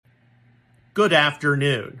Good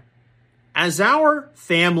afternoon. As our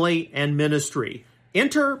family and ministry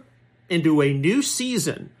enter into a new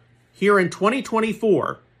season here in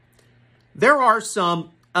 2024, there are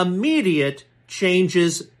some immediate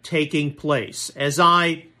changes taking place. As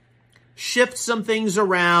I shift some things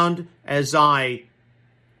around, as I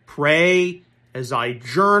pray, as I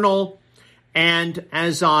journal, and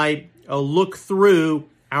as I look through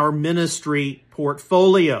our ministry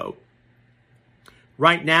portfolio.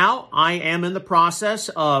 Right now, I am in the process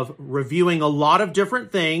of reviewing a lot of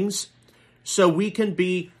different things so we can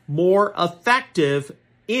be more effective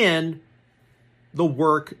in the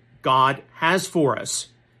work God has for us.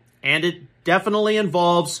 And it definitely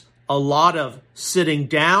involves a lot of sitting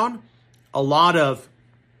down, a lot of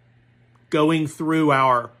going through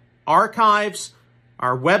our archives,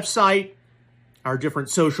 our website, our different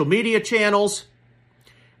social media channels.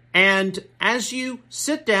 And as you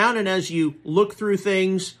sit down and as you look through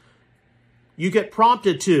things, you get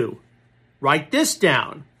prompted to write this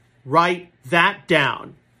down, write that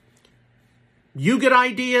down. You get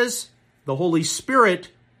ideas, the Holy Spirit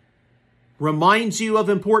reminds you of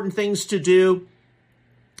important things to do.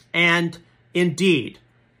 And indeed,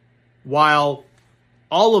 while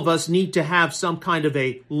all of us need to have some kind of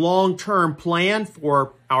a long-term plan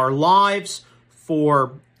for our lives,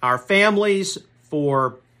 for our families,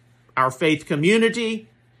 for our faith community,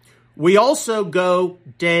 we also go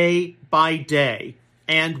day by day.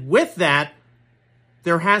 And with that,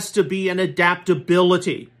 there has to be an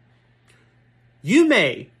adaptability. You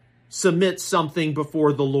may submit something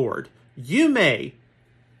before the Lord. You may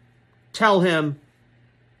tell him,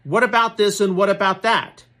 what about this and what about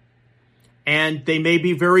that? And they may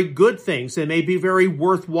be very good things. They may be very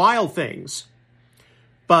worthwhile things.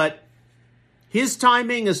 But his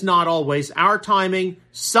timing is not always our timing.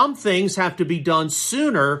 Some things have to be done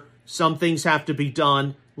sooner. Some things have to be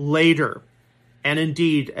done later. And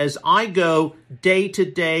indeed, as I go day to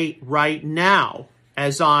day right now,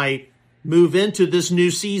 as I move into this new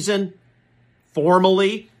season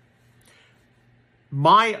formally,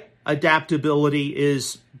 my adaptability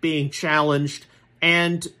is being challenged,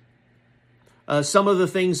 and some of the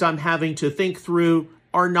things I'm having to think through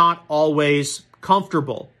are not always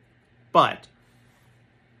comfortable. But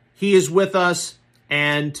he is with us,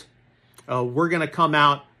 and we're going to come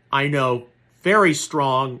out, I know, very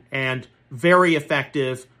strong and very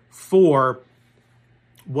effective for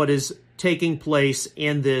what is taking place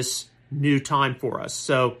in this new time for us.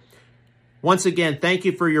 So once again, thank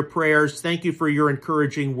you for your prayers. Thank you for your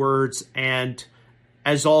encouraging words. And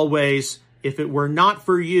as always, if it were not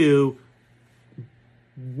for you,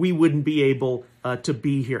 we wouldn't be able to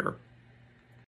be here.